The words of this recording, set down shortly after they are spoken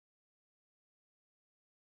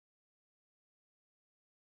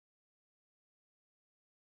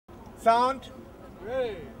Sound.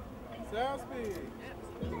 Ready. Sound speed.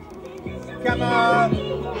 Camera.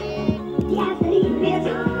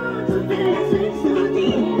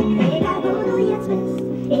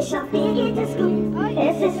 Ich hoffe, dir geht es gut.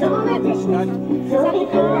 Es ist ohne dich nicht so wie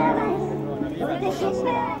früher. Und ich nicht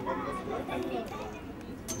mehr.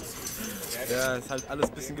 Ja, ist halt alles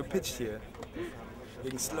ein bisschen gepitcht hier.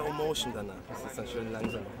 Wegen Slow Motion danach. Das ist dann schön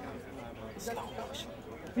langsam. Slow Motion.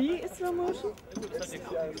 Wie ist Slow Motion?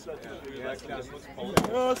 Ja, klar.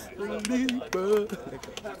 Erste Liebe.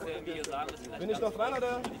 Bin ich noch dran,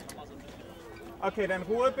 oder? Okay, dann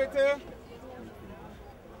Ruhe bitte.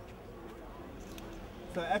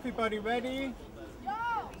 So everybody ready?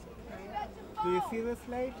 Do you see the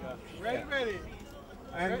slate? Ready, ready.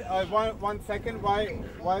 And one second, why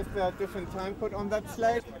is there a different time put on that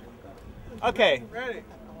slate? Okay. Ready.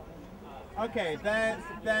 Okay,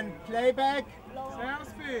 then playback. Sound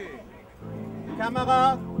speed.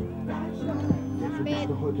 Kamera.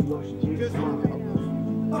 Just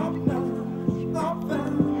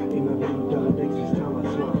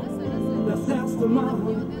das erste Mal,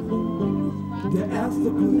 der erste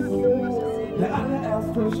Kuss, der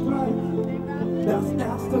allererste Streit, das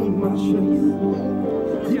erste Maschen,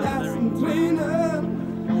 die ersten Tränen,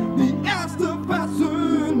 die erste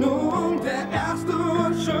Versöhnung, der erste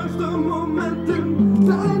und schönste Moment in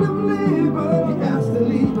seinem Leben, die erste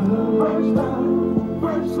Liebe,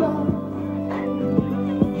 first love,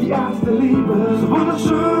 die erste Liebe, so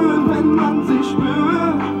wunderschön, wenn man sie spürt.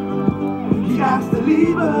 Die erste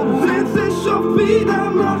Liebe, du sehnst dich schon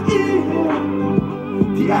wieder nach ihr.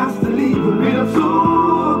 Die erste Liebe, wieder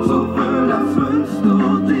so zu fühlen, das wünschst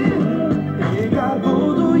du dir. Egal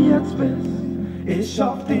wo du jetzt bist, ich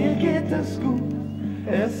hoffe dir geht es gut.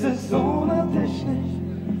 Es ist ohne dich nicht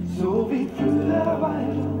so wie früher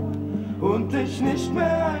weiter. Und dich nicht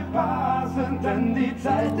mehr ein Paar sind, denn die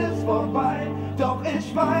Zeit ist vorbei. Doch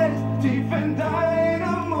ich weiß, tief in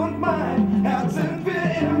deinem und mein Herz sind wir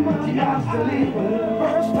immer die erste Liebe.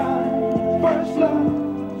 First time, first love,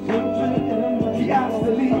 sind wir immer die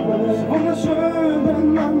erste Liebe. So wunderschön,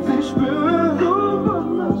 wenn man sie spürt.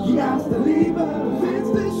 Die erste Liebe, du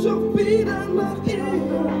sehnst dich schon wieder nach ihr.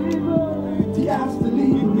 Die erste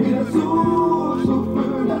Liebe, wieder so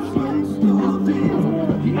schön, das wünschst du dir.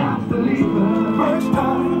 Die erste Liebe, first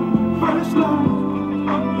time, first love.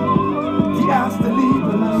 Die erste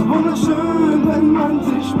Liebe, ist wunderschön, wenn man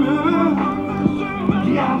sie spürt.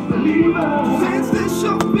 Die erste Liebe, du sehnst dich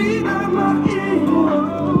schon wieder nach ihr.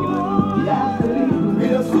 Die erste Liebe,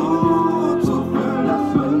 wieder so zu fühlen, das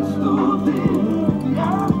wünschst du dir. Die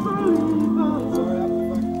erste Liebe.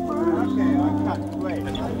 okay, cut. Wait.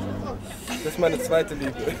 Das ist meine zweite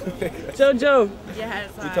Liebe. Jojo.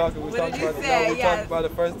 We talked about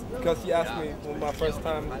it first because she asked me when my first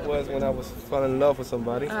time was when I was falling in love with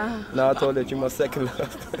somebody. Now I told her that you're my second love.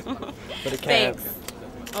 For the camera. Thanks.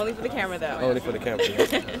 Only for the camera though. Only for the camera.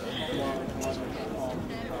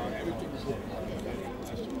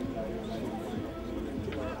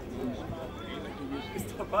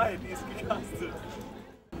 Ist dabei, die ist gecastet.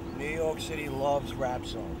 New York City loves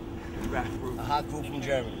Rapsoul. A hot group from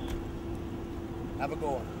Germany. Have a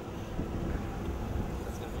good one.